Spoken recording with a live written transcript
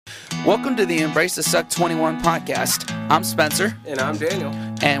Welcome to the Embrace the Suck 21 podcast. I'm Spencer. And I'm Daniel.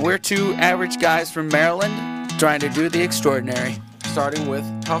 And we're two average guys from Maryland trying to do the extraordinary. Starting with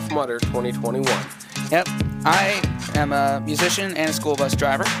Tough Mudder 2021. Yep. I am a musician and a school bus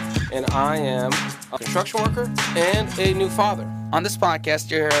driver. And I am a construction worker and a new father. On this podcast,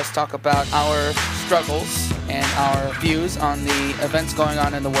 you hear us talk about our struggles and our views on the events going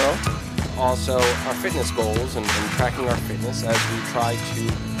on in the world. Also, our fitness goals and tracking our fitness as we try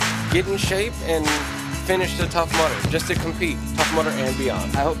to get in shape and finish the Tough Mudder, just to compete, Tough Mudder and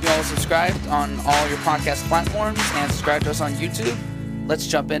beyond. I hope you all subscribed on all your podcast platforms and subscribe to us on YouTube. Let's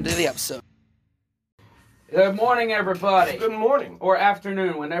jump into the episode. Good morning, everybody. Good morning. Or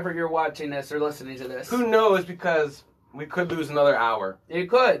afternoon, whenever you're watching this or listening to this. Who knows, because we could lose another hour. You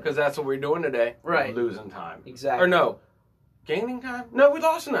could. Because that's what we're doing today. Right. We're losing time. Exactly. Or no, gaining time? No, we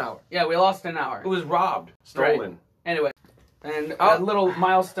lost an hour. Yeah, we lost an hour. It was robbed, stolen. Right. Anyway, and a little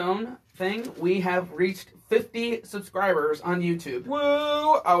milestone thing, we have reached 50 subscribers on YouTube. Woo!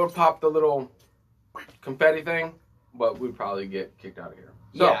 I would pop the little confetti thing, but we'd probably get kicked out of here.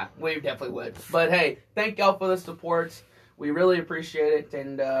 So, yeah, we definitely would. But hey, thank y'all for the support. We really appreciate it,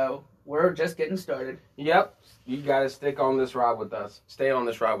 and we're just getting started. Yep. You gotta stick on this ride with us. Stay on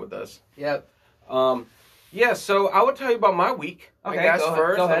this ride with us. Yep. Yeah, so I would tell you about my week. Okay, I guess go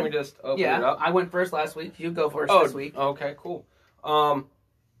first. ahead. Let me just open it up. I went first last week. You go first this week. Okay, cool.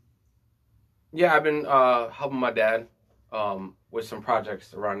 Yeah, I've been helping my dad with some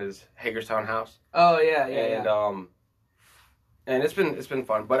projects around his Hagerstown house. Oh yeah, and it's been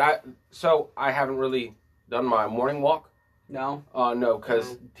fun. But I haven't really done my morning walk. No. No,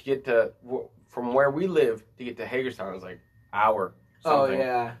 because to get from where we live to get to Hagerstown is like an hour. Something. Oh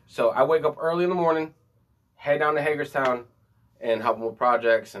yeah. So I wake up early in the morning, head down to Hagerstown, and help them with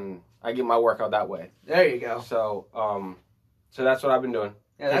projects, and I get my workout that way. There you go. So so that's what I've been doing.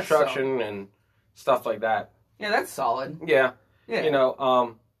 Yeah, that's construction and stuff like that. Yeah, that's solid. Yeah. Yeah. You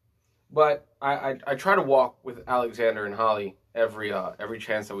know, but I try to walk with Alexander and Holly every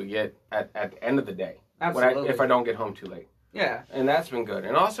chance that we get at the end of the day. Absolutely. If I don't get home too late. Yeah. And that's been good.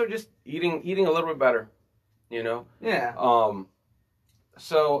 And also just eating a little bit better, you know? Yeah.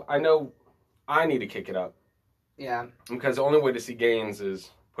 So I know I need to kick it up. Yeah. Because the only way to see gains is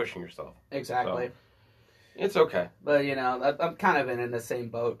pushing yourself. Exactly. So, it's okay. But you know, I'm kind of in the same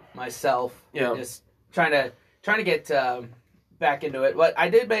boat myself. Yeah. Just trying to get back into it. But I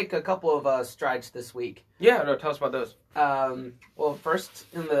did make a couple of strides this week. Yeah. No. Tell us about those. Well, first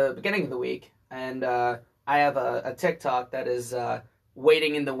in the beginning of the week, and I have a TikTok that is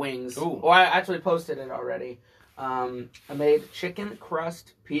waiting in the wings. Ooh. Well, I actually posted it already. I made chicken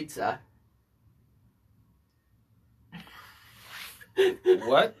crust pizza.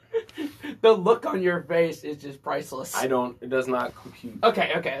 What? The look on your face is just priceless. It does not compute.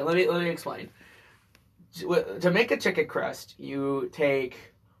 Okay. Let me explain. To make a chicken crust, you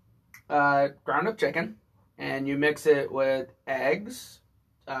take ground up chicken and you mix it with eggs,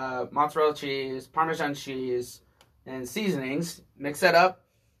 mozzarella cheese, Parmesan cheese, and seasonings. Mix that up.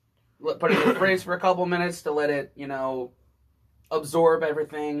 Put it in the fridge for a couple minutes to let it, absorb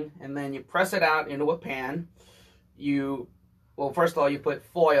everything, and then you press it out into a pan. First of all, you put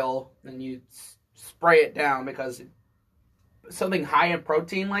foil and you spray it down because something high in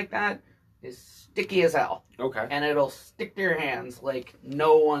protein like that is sticky as hell. Okay. And it'll stick to your hands like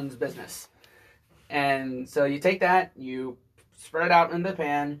no one's business. And so you take that, you spread it out in the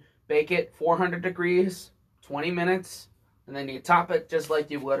pan, bake it 400 degrees, 20 minutes, and then you top it just like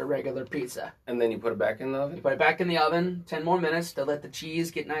you would a regular pizza. And then you put it back in the oven? You put it back in the oven, 10 more minutes to let the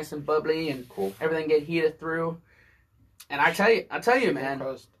cheese get nice and bubbly and everything get heated through. And I tell you,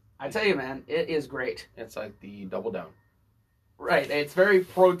 man, it is great. It's like the double down. Right, it's very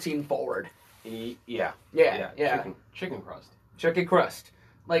protein forward. Yeah. Chicken crust. Chicken crust.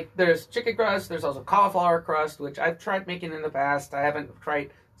 Like, there's chicken crust, there's also cauliflower crust, which I've tried making in the past. I haven't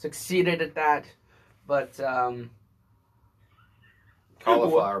quite succeeded at that, but,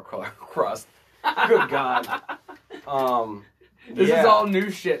 Cauliflower crust. Good God. This is all new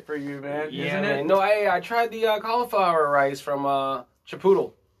shit for you, man. Yeah, isn't man. it? No, I tried the cauliflower rice from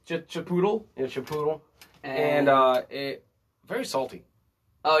Chipotle. Chipotle? Yeah, Chipotle. And it very salty.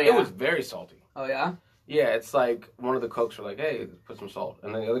 Oh, yeah? It was very salty. Oh, yeah? Yeah, it's like one of the cooks were like, hey, put some salt.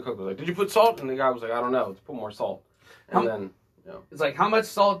 And then the other cook was like, did you put salt? And the guy was like, I don't know. Let's put more salt. And then, It's like, how much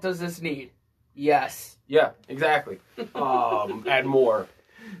salt does this need? Yes. Yeah, exactly. Add more.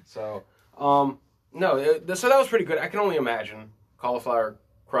 So, so that was pretty good. I can only imagine cauliflower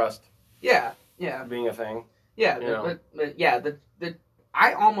crust. Yeah. Being a thing. Yeah, but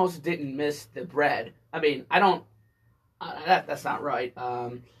I almost didn't miss the bread. I mean, I don't. That's not right.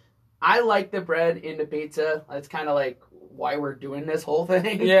 I like the bread in the pizza. That's kind of like why we're doing this whole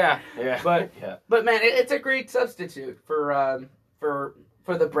thing. Yeah. But yeah. but man, it's a great substitute for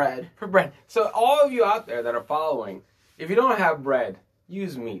the bread. For bread. So all of you out there that are following, if you don't have bread,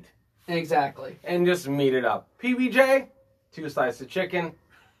 use meat. Exactly. And just meat it up. PBJ, 2 slices of chicken,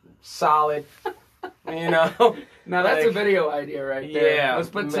 solid. Now that's a video idea right there. Yeah. Let's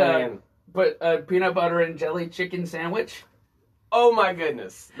put peanut butter and jelly chicken sandwich. Oh my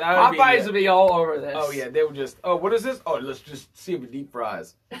goodness. That would Popeyes would be all over this. Oh yeah, they would just, what is this? Oh, let's just see if it deep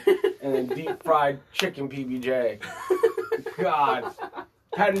fries. And then deep fried chicken PBJ. God.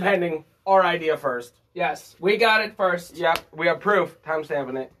 Patent pending. Our idea first. Yes, we got it first. Yep, we have proof. Time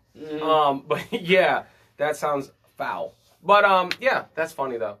stamping it. Mm. But yeah, that sounds foul. But yeah, that's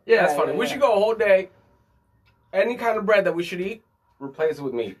funny though. Yeah, that's funny. yeah, We should go a whole day. Any kind of bread that we should eat, replace it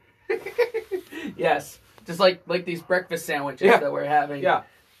with meat. Yes, just like these breakfast sandwiches that we're having. Yeah,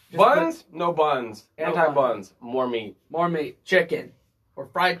 buns, no buns. Anti-buns, more meat. More meat, chicken, or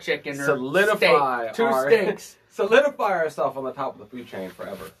fried chicken, or solidify steak. Two steaks. Solidify ourselves on the top of the food chain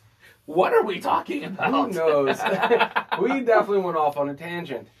forever. What are we talking about? Who knows? We definitely went off on a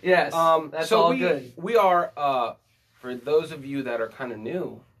tangent. Yes, that's so all good. We are, for those of you that are kind of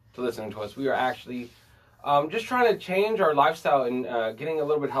new to listening to us, we are actually just trying to change our lifestyle and getting a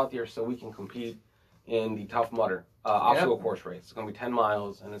little bit healthier so we can compete in the Tough Mudder obstacle course race. It's going to be 10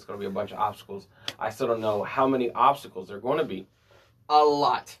 miles, and it's going to be a bunch of obstacles. I still don't know how many obstacles there are going to be. A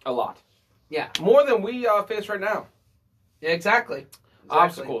lot. A lot. Yeah. More than we face right now. Exactly.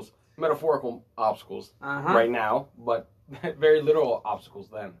 Obstacles. Metaphorical obstacles right now, but very literal obstacles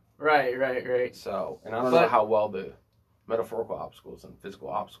then. Right. So, and I don't know how well the metaphorical obstacles and physical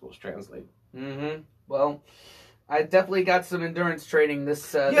obstacles translate. Mm-hmm. Well, I definitely got some endurance training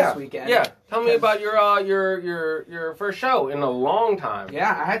this weekend. Yeah. Tell me about your first show in a long time.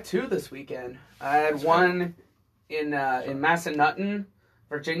 Yeah, I had 2 this weekend. I had one in Massanutten,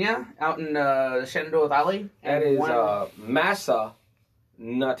 Virginia, out in the Shenandoah Valley. That is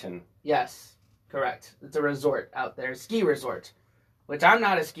Massanutten. Yes, correct. It's a resort out there, ski resort, which I'm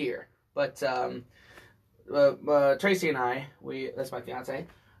not a skier, but Tracy and I, that's my fiance,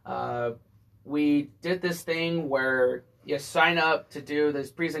 we did this thing where you sign up to do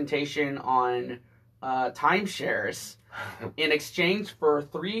this presentation on timeshares in exchange for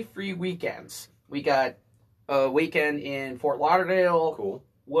 3 free weekends. We got a weekend in Fort Lauderdale,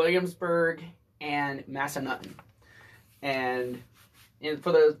 Williamsburg, and Massanutten. And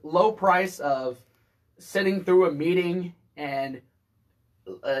for the low price of sitting through a meeting and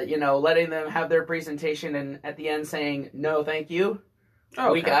letting them have their presentation and at the end saying no thank you.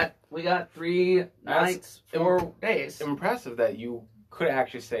 We got 3 nights, 4 days. Impressive that you could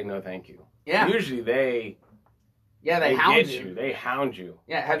actually say no thank you. Yeah. Usually they hound you. They hound you.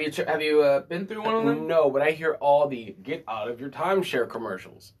 Yeah. Have you been through one of them? No, but I hear all the get out of your timeshare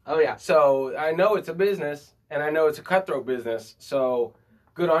commercials. Oh yeah. So I know it's a business and I know it's a cutthroat business. So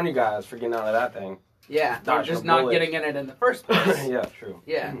good on you guys for getting out of that thing. Yeah. Or just not getting in it in the first place. Yeah. True.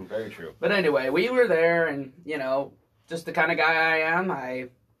 Yeah. Very true. But anyway, we were there, and just the kind of guy I am, I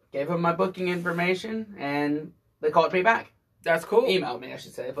gave them my booking information, and they called me back. That's cool. Emailed me, I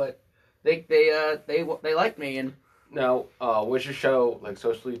should say, but they liked me. And now, was your show like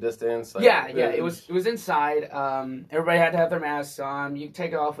socially distanced? Like, yeah, it was inside. Everybody had to have their masks on. You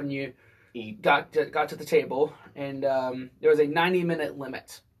take it off when you got to the table, and there was a 90-minute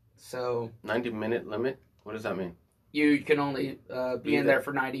limit. So 90-minute limit? What does that mean? You can only be in there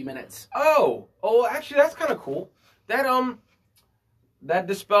for 90 minutes. Oh, actually, that's kind of cool. That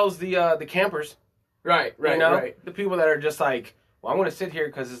dispels the campers. Right. The people that are just like, well, I'm going to sit here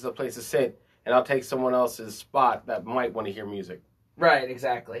because it's a place to sit, and I'll take someone else's spot that might want to hear music. Right,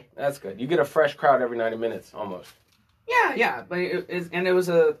 exactly. That's good. You get a fresh crowd every 90 minutes, almost. Yeah. But it was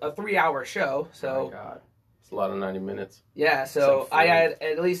a 3-hour show, so... Oh, my God. It's a lot of 90 minutes. Yeah, so I had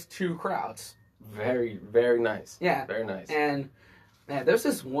at least 2 crowds. Very, very nice. Yeah. Very nice. And man, there's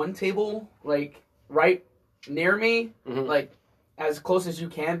this one table, like, right near me, like, as close as you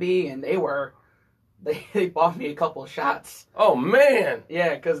can be, and they bought me a couple shots. Oh, man!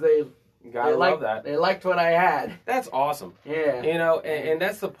 Yeah, because they love that. They liked what I had. That's awesome. Yeah. And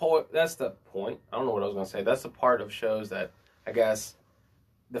that's the point. That's the point. I don't know what I was going to say. That's the part of shows that, I guess,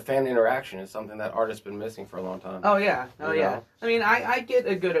 the fan interaction is something that artists been missing for a long time. Oh, yeah. Yeah. I mean, I get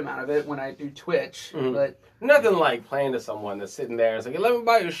a good amount of it when I do Twitch, but... Nothing like playing to someone that's sitting there and it's like, let me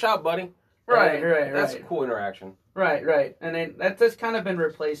buy you a shot, buddy. Right. That's a cool interaction. Right. And then that's kind of been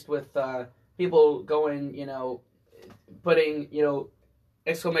replaced with people going, putting,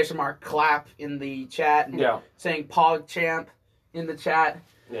 exclamation mark clap in the chat and saying PogChamp in the chat.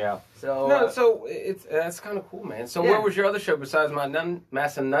 Yeah. So no, so that's kind of cool, man. So yeah. where was your other show besides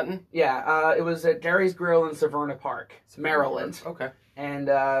Mass and Nuttin? Yeah, it was at Gary's Grill in Severna Park, Maryland. Okay. And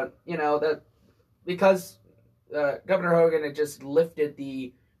that because Governor Hogan had just lifted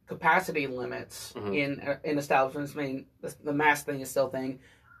the capacity limits in establishments. I mean, the mask thing is still a thing.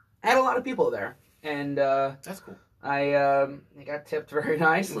 I had a lot of people there, and that's cool. I got tipped very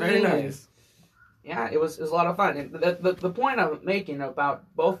nicely. Very nice. Yeah, it was a lot of fun. And the point I'm making about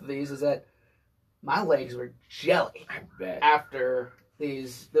both of these is that my legs were jelly. I bet. After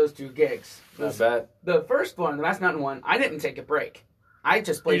those two gigs. I bet. The first one, the Mass Mountain one, I didn't take a break. I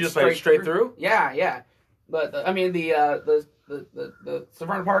just played straight through? Yeah. But the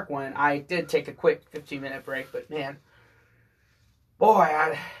Severna Park one, I did take a quick 15-minute break. But man, boy,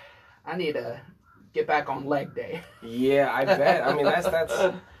 I need to get back on leg day. Yeah, I bet. I mean, that's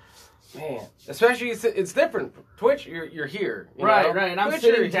man. Especially it's different. Twitch, you're here, right. And I'm Twitch,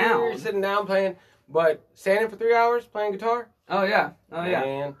 sitting down. You're sitting down playing, but standing for 3 hours playing guitar. Oh yeah.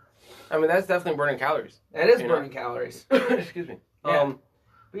 Man. I mean, that's definitely burning calories. That is burning calories. Excuse me. Yeah.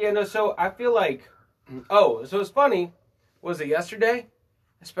 But yeah, no. So I feel like, so it's funny. Was it yesterday?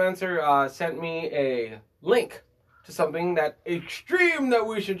 Spencer sent me a link to something extreme that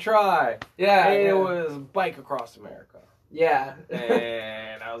we should try. Yeah. And it was Bike Across America. Yeah.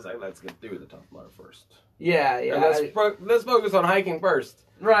 And I was like, let's get through the Tough Mudder first. Yeah. And let's focus on hiking first.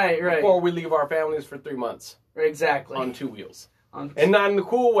 Right. Before we leave our families for 3 months. Exactly. On 2 wheels. And not in the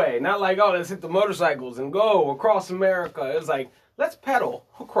cool way. Not like, oh, let's hit the motorcycles and go across America. It was like, let's pedal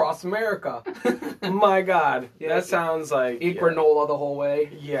across America. My God. Yeah, that sounds like... Eat granola the whole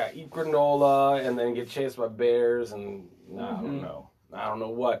way. Yeah, eat granola and then get chased by bears and I don't know. I don't know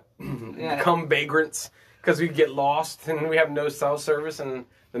what. Become vagrants because we get lost and we have no cell service in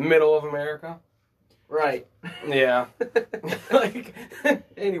the middle of America. Right. Yeah.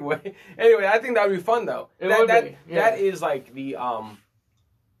 Anyway, I think that would be fun though. That is like the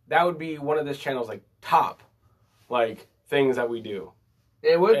that would be one of this channel's like top things that we do.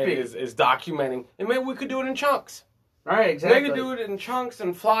 It would be is documenting, and maybe we could do it in chunks. Right, exactly. Maybe do it in chunks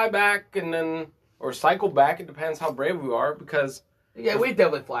and fly back and then or cycle back. It depends how brave we are because we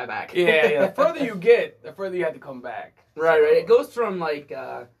definitely fly back. Yeah. The further you get, the further you have to come back. Right. It goes from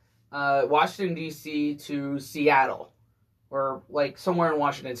Washington D.C. to Seattle, or somewhere in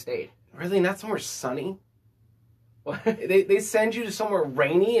Washington State. Really, not somewhere sunny? What? They send you to somewhere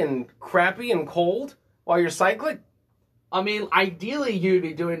rainy and crappy and cold while you're cycling? I mean, ideally you'd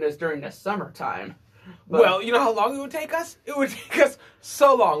be doing this during the summertime. Well, you know how long it would take us? It would take us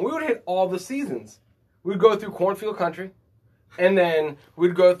so long. We would hit all the seasons. We'd go through cornfield country, and then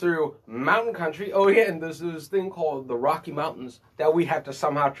we'd go through mountain country. Oh, yeah, and there's this thing called the Rocky Mountains that we have to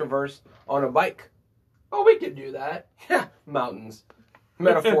somehow traverse on a bike. Oh, we could do that. Yeah, mountains.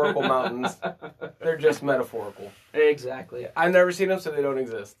 Metaphorical mountains. They're just metaphorical. Exactly. I've never seen them, so they don't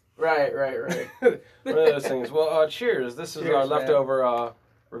exist. Right. One of those things. Well, cheers. This is our leftover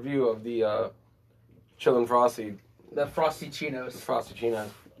review of the Chillin' Frosty. The Frosty Chinos. Frosty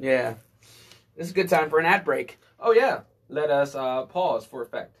Chinos. Yeah. This is a good time for an ad break. Oh, yeah. Let us pause for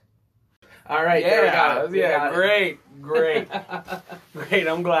effect. All right. Yeah. Great. Great.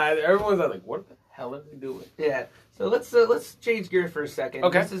 I'm glad. Everyone's like, what the hell are they doing? Yeah. So let's change gears for a second.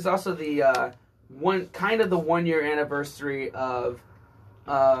 Okay. This is also the 1 year anniversary of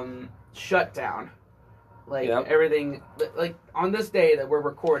shutdown. Everything, on this day that we're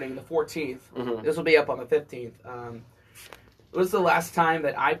recording, the 14th, this will be up on the 15th. It was the last time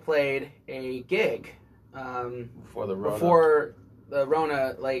that I played a gig before the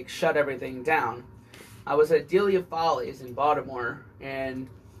Rona shut everything down. I was at Delia Follies in Baltimore, and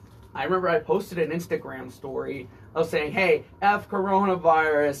I remember I posted an Instagram story of saying, "Hey, F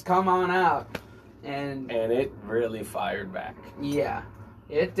coronavirus, come on out." And it really fired back. Yeah,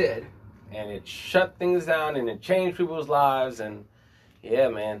 it did. And it shut things down, and it changed people's lives, and yeah,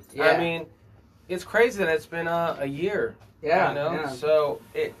 man. Yeah. I mean, it's crazy that it's been a year. Yeah. You know? Yeah. So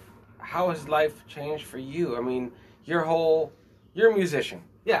how has life changed for you? I mean, you're a musician.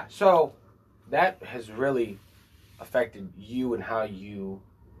 Yeah. So that has really affected you and how you.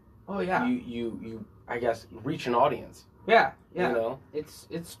 Oh yeah. You I guess reach an audience. Yeah. You know.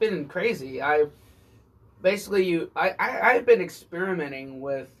 It's been crazy. I've been experimenting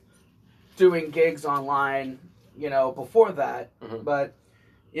with doing gigs online, before that. But,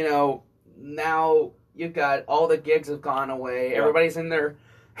 now you've got all the gigs have gone away. Yeah. Everybody's in their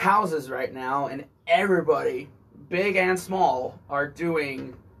houses right now, and everybody, big and small, are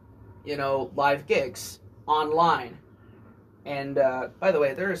doing, live gigs online. And, by the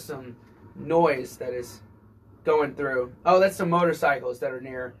way, there is some noise that is going through. Oh, that's some motorcycles that are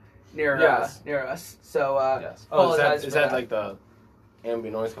near Yes. near us. So Yes. Oh, apologize is for that like the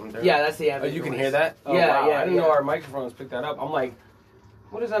ambient noise coming through? Yeah, that's the Oh, ambient you can noise. hear that? Oh, Yeah, wow. yeah, I didn't yeah. know our microphones picked that up. I'm like,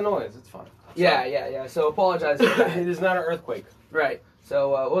 what is that noise? It's fine. Yeah. So apologize for that. It is not an earthquake. Right. So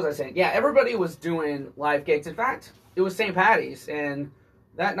what was I saying? Yeah, everybody was doing live gigs. In fact, it was St. Patty's, and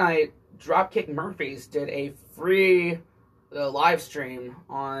that night, Dropkick Murphys did a free live stream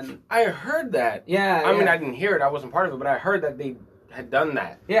on. I heard that. Yeah. I mean, I didn't hear it. I wasn't part of it, but I heard that they had done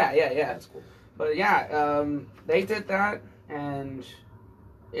that. Yeah. That's cool. But yeah, they did that, and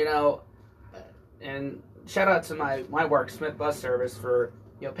and shout out to my work, Smith Bus Service, for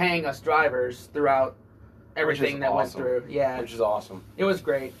paying us drivers throughout everything that went through. Yeah, which is awesome. It was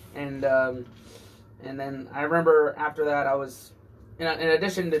great, and then I remember after that I was, in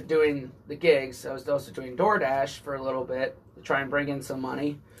addition to doing the gigs, I was also doing DoorDash for a little bit to try and bring in some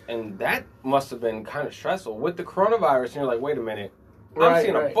money. And that must have been kind of stressful with the coronavirus. And you're like, wait a minute, I'm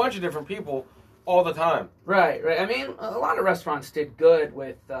seeing a bunch of different people all the time. Right. I mean, a lot of restaurants did good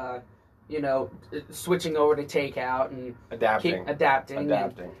with switching over to takeout and adapting.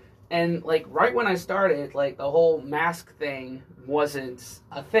 And like right when I started, like the whole mask thing wasn't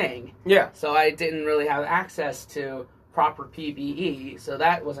a thing. Yeah. So I didn't really have access to proper PPE. So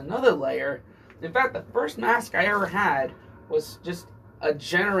that was another layer. In fact, the first mask I ever had was just a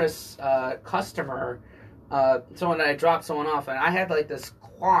generous customer. Someone that I dropped someone off, and I had like this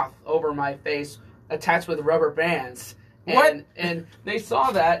cloth over my face attached with rubber bands. And they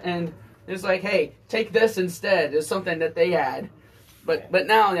saw that, and it's like, hey, take this instead. It's something that they had. But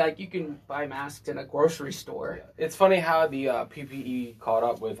now, like, you can buy masks in a grocery store. It's funny how the PPE caught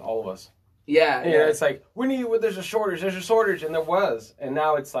up with all of us. Yeah. It's like, there's a shortage, and there was. And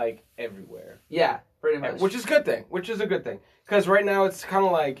now it's like everywhere. Yeah, pretty much. Which is a good thing. Because right now it's kind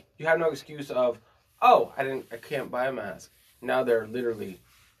of like, you have no excuse of, oh, I can't buy a mask. Now they're literally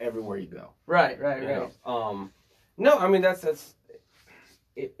everywhere you go. Right. No, I mean,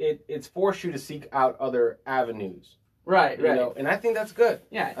 it's forced you to seek out other avenues. Right. And I think that's good.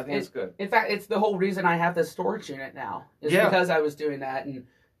 Yeah. I think it's good. In fact, it's the whole reason I have this storage unit now. It's because I was doing that, and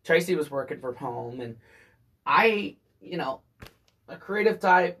Tracy was working from home, and I, a creative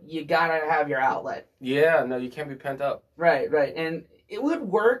type, you gotta have your outlet. Yeah, no, you can't be pent up. Right. And it would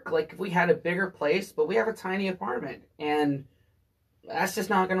work, like, if we had a bigger place, but we have a tiny apartment, and that's just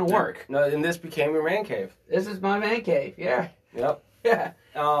not gonna work. No, and this became your man cave. This is my man cave, yeah. Yep. Yeah.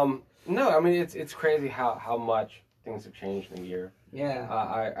 No, I mean, it's crazy how much things have changed in a year. Yeah.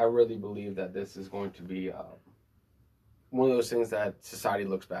 I really believe that this is going to be one of those things that society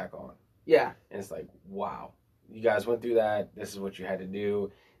looks back on. Yeah. And it's like, wow, you guys went through that. This is what you had to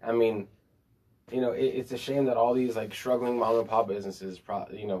do. I mean, it's a shame that all these like struggling mom and pop businesses,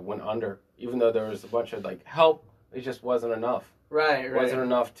 went under. Even though there was a bunch of like help, it just wasn't enough. Right. It wasn't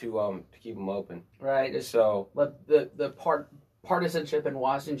enough to keep them open. Right. But the partisanship in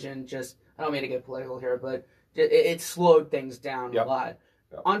Washington just, I don't mean to get political here, but it slowed things down a lot.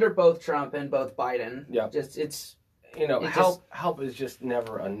 Yep. Under both Trump and both Biden. Yeah. Help is just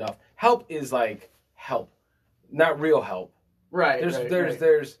never enough. Help is like help, not real help. Right.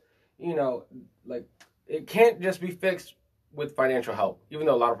 There's like, it can't just be fixed with financial help, even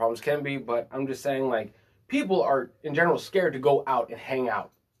though a lot of problems can be, but I'm just saying, like, people are in general scared to go out and hang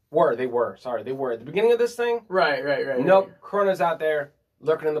out. They were at the beginning of this thing. Right. Nope. Corona's out there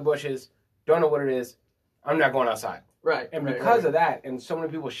lurking in the bushes. Don't know what it is. I'm not going outside. Right. And because of that, and so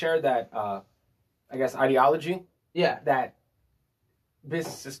many people share that, I guess, ideology. Yeah. That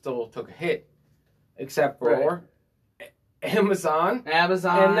businesses still took a hit, except for Amazon and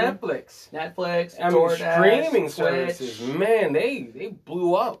Netflix. I mean, DoorDash, streaming services, man, they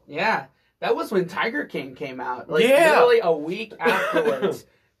blew up. Yeah. That was when Tiger King came out. Literally a week afterwards.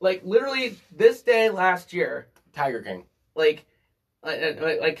 Literally this day last year. Tiger King.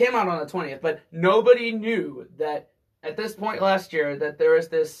 It came out on the 20th, but nobody knew that at this point last year that there was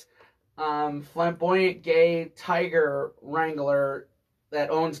this flamboyant gay tiger wrangler that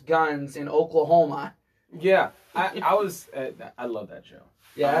owns guns in Oklahoma. Yeah, I was. I love that show.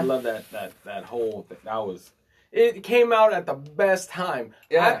 Yeah, I love that whole thing. It came out at the best time.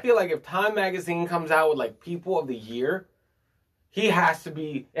 Yeah. I feel like if Time Magazine comes out with like People of the Year, it has to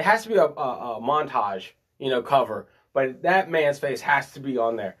be a montage, cover. But that man's face has to be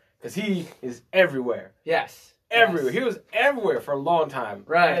on there because he is everywhere. Yes. Everywhere. He was everywhere for a long time.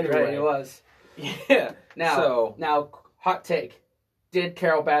 Right, he was. Yeah. Now, hot take. Did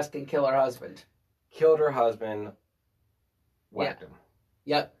Carol Baskin kill her husband? Killed her husband. Whacked him.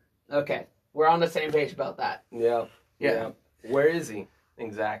 Yep. Okay. We're on the same page about that. Yep. Yeah. Where is he?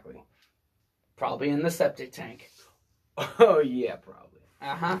 Exactly. Probably in the septic tank. Oh yeah, probably.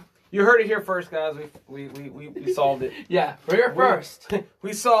 Uh-huh. You heard it here first, guys. We solved it. Yeah, we're here first.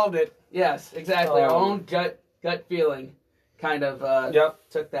 We solved it. Yes, exactly. Our own gut feeling kind of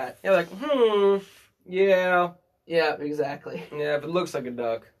took that. You're like, yeah. Yeah, exactly. Yeah, if it looks like a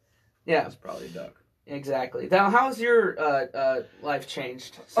duck, yeah, it's probably a duck. Exactly. Now, how's your life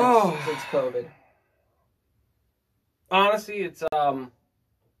changed since COVID? Honestly,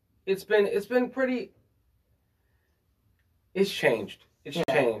 it's been pretty. It's changed. It's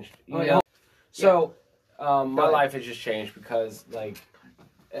changed. You know? So, my life has just changed because like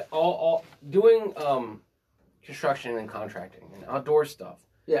all doing construction and contracting and outdoor stuff.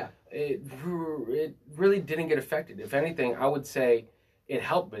 Yeah. It really didn't get affected. If anything, I would say it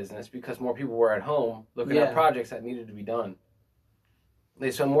helped business because more people were at home looking at projects that needed to be done.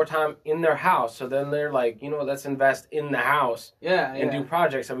 They spend more time in their house, so then they're like, let's invest in the house and do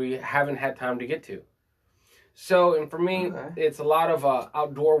projects that we haven't had time to get to. So, and for me, it's a lot of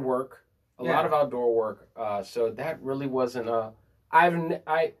outdoor work, so that really wasn't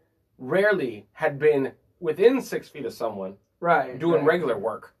I rarely had been within 6 feet of someone doing regular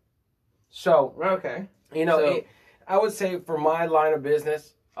work. So, I would say for my line of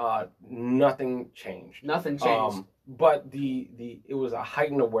business, nothing changed. Nothing changed. But it was a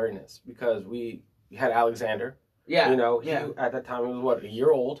heightened awareness because we had Alexander. Yeah. He at that time he was a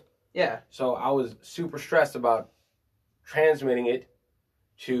year old. Yeah. So I was super stressed about transmitting it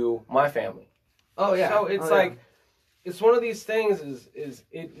to my family. Oh yeah. So it's it's one of these things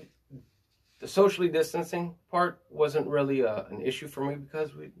the socially distancing part wasn't really an issue for me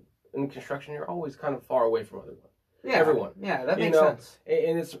because in construction you're always kind of far away from everyone. Yeah, that makes sense.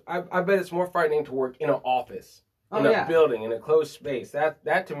 And it's I bet it's more frightening to work in an office, in a building, in a closed space.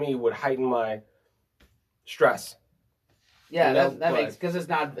 That to me would heighten my stress. Yeah, that makes, because it's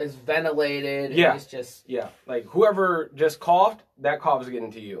not as ventilated. Yeah, it's just like whoever just coughed, that cough is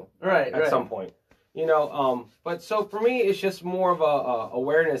getting to you at some point. But so for me, it's just more of a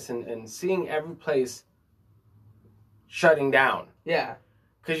awareness and seeing every place shutting down. Yeah,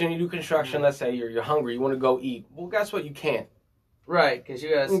 because when you do construction, let's say you're hungry, you want to go eat. Well, guess what? You can't. Right, because you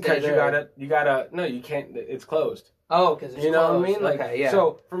gotta stay there. you gotta. No, you can't. It's closed. Oh, because it's closed. What I mean? Like,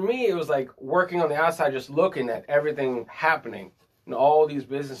 So for me, it was like working on the outside, just looking at everything happening, and all these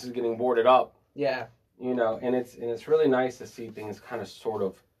businesses getting boarded up. Yeah. And it's really nice to see things kind of sort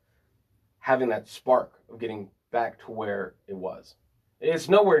of having that spark of getting back to where it was. It's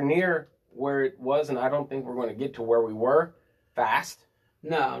nowhere near where it was, and I don't think we're going to get to where we were fast.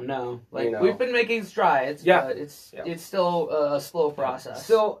 No. Like we've been making strides, but it's still a slow process.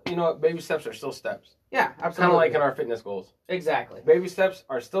 Still, baby steps are still steps. Yeah, absolutely. Kind of like in our fitness goals. Exactly. Baby steps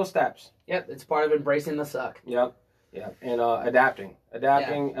are still steps. Yep, it's part of embracing the suck. Yep. And adapting, and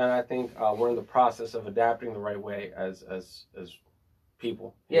I think we're in the process of adapting the right way as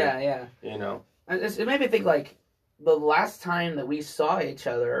people. Yeah. And it made me think, like, the last time that we saw each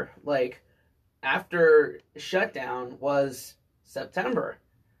other, like, after shutdown was September.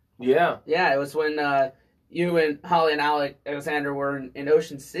 Yeah. Yeah, it was when you and Holly and Alexander were in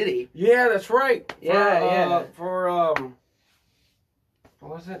Ocean City. Yeah, that's right. For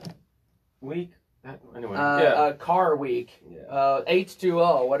what was it? Week? Anyway. Car week. Yeah.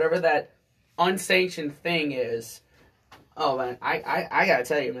 H2O, whatever that unsanctioned thing is. Oh, man, I gotta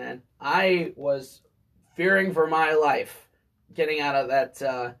tell you, man, I was fearing for my life getting out of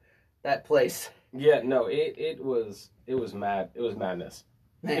that place. Yeah, no, it was mad. It was madness.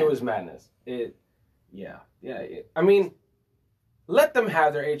 Man. It was madness. I mean, let them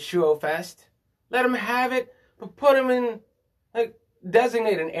have their H2O fest. Let them have it, but put them in, like,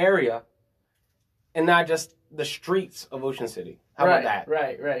 designate an area and not just the streets of Ocean City. How about that?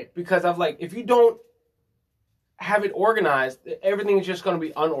 Right. Because if you don't have it organized, everything is just going to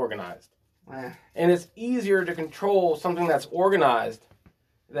be unorganized. And it's easier to control something that's organized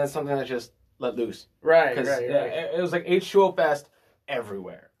than something that's just let loose. Right. It was like H2O fest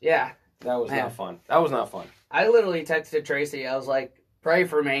everywhere. Yeah. That was not fun. That was not fun. I literally texted Tracy. I was like, pray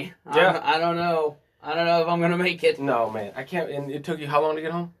for me. Yeah. I don't know if I'm going to make it. No, man. I can't. And it took you how long to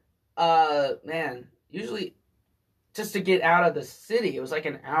get home? Man, usually just to get out of the city, it was like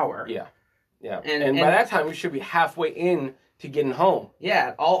an hour. Yeah. And by that time, we should be halfway in to getting home.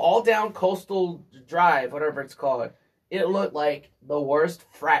 Yeah, all down Coastal Drive, whatever it's called. It looked like the worst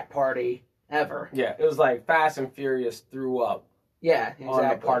frat party ever. Yeah, it was like Fast and Furious threw up. Yeah, exactly. On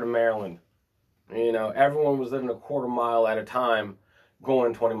the part of Maryland. Everyone was living a quarter mile at a time,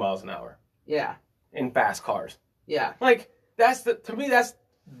 going 20 miles an hour. Yeah. In fast cars. Yeah. Like, to me,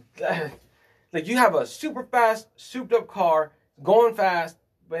 like, you have a super fast, souped up car, going fast,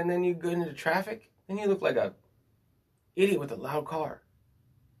 but then you go into traffic, and you look like a idiot with a loud car.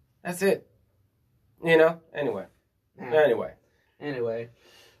 That's it. You know? Anyway. Anyway.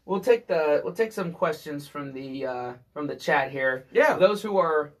 We'll take some questions from the chat here. Yeah. For those who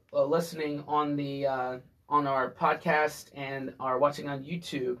are listening on the on our podcast and are watching on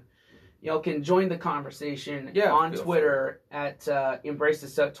YouTube, y'all can join the conversation on Twitter at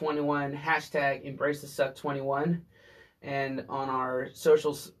EmbraceTheSuck21, hashtag EmbraceTheSuck21, and on our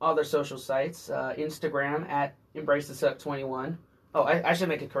other social sites, Instagram at EmbraceTheSuck21. Oh, I should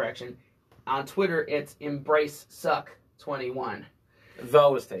make a correction. On Twitter, it's EmbraceSuck21. The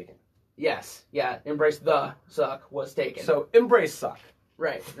was taken. Yes, yeah. Embrace the suck was taken. So embrace suck.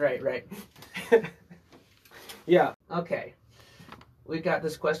 Right. Yeah. Okay. We got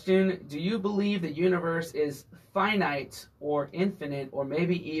this question. Do you believe the universe is finite or infinite or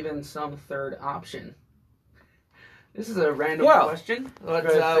maybe even some third option? This is a random question. But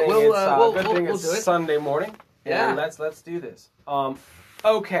we'll do it. Sunday morning. Yeah. Let's do this.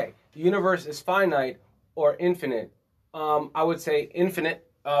 Okay. The universe is finite or infinite. I would say infinite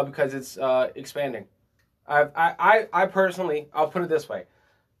because it's expanding. I personally, I'll put it this way.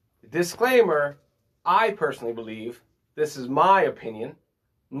 Disclaimer, I personally believe, this is my opinion,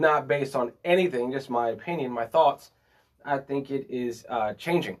 not based on anything, just my opinion, my thoughts. I think it is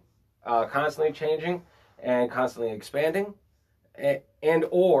changing, constantly changing and constantly expanding and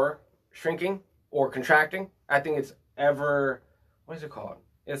or shrinking or contracting. I think it's ever, what is it called?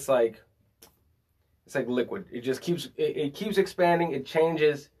 It's like liquid. It just keeps expanding. It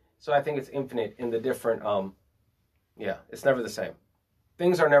changes. So I think it's infinite in the different. It's never the same.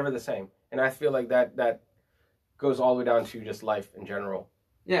 Things are never the same, and I feel like that goes all the way down to just life in general.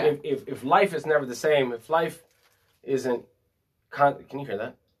 Yeah. If life is never the same, if life isn't, can you hear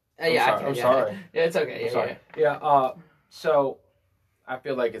that? I'm sorry. Yeah, it's okay. Sorry. Yeah. So I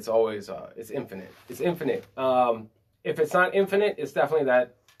feel like it's always it's infinite. It's infinite. If it's not infinite, it's definitely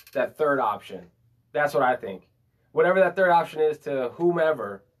that third option. That's what I think. Whatever that third option is to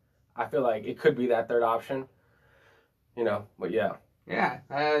whomever, I feel like it could be that third option. You know, but yeah. Yeah.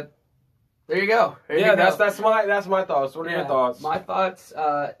 There you go. That's my thoughts. What are your thoughts? My thoughts.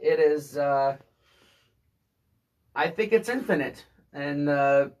 It is. I think it's infinite,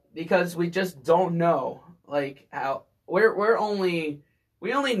 and because we just don't know, like how we only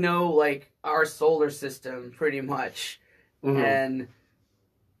know like our solar system pretty much, and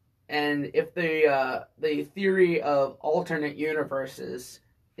if the theory of alternate universes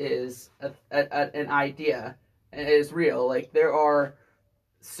is an idea and is real, like there are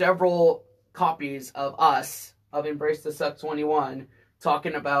several copies of us, of Embrace the Suck 21,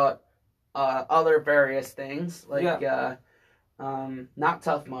 talking about other various things, like not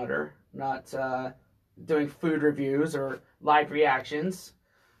Tough Mudder, not doing food reviews or live reactions.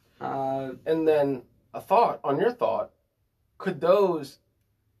 And then a thought on your thought, could those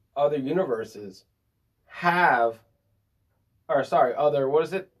other universes have, what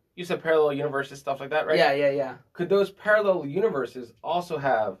is it? You said parallel universes, stuff like that, right? Yeah. Could those parallel universes also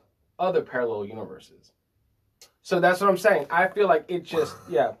have other parallel universes? So that's what I'm saying. I feel like it just,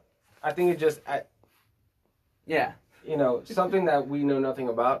 I think it just, something that we know nothing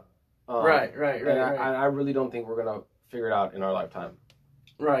about. Right. I really don't think we're going to figure it out in our lifetime.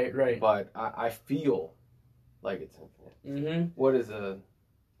 Right. But I feel like it's infinite. Mm-hmm. What is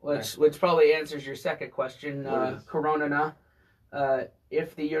which probably answers your second question, Corona.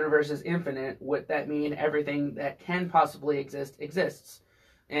 If the universe is infinite, would that mean everything that can possibly exist exists?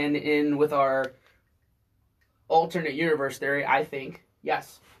 And with our alternate universe theory, I think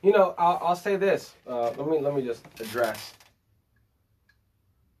yes. You know, I'll say this. Let me just address.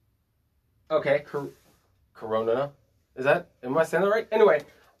 Okay, Corona. Am I saying that right? Anyway,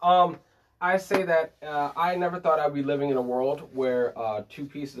 I say that I never thought I'd be living in a world where 2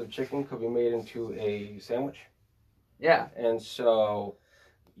 pieces of chicken could be made into a sandwich. Yeah. And so,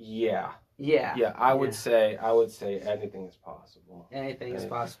 yeah. Yeah. I would say anything is possible. Anything is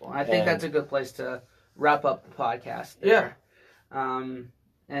possible. I think that's a good place to wrap up the podcast there.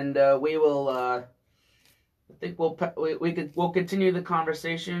 Yeah. We will. I think we'll continue the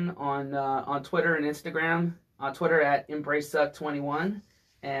conversation on Twitter and Instagram. On Twitter at EmbraceSuck21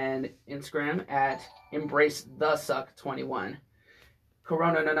 and Instagram at EmbraceTheSuck21.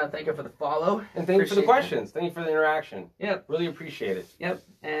 Corona, thank you for the follow. And thank you for the questions. Thank you for the interaction. Yep. Really appreciate it. Yep.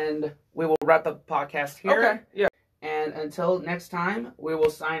 And we will wrap up the podcast here. Okay. Yeah. And until next time, we will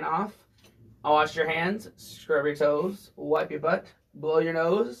sign off. Wash your hands, scrub your toes, wipe your butt, blow your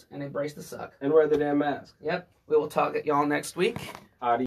nose, and embrace the suck. And wear the damn mask. Yep. We will talk at y'all next week. Adios.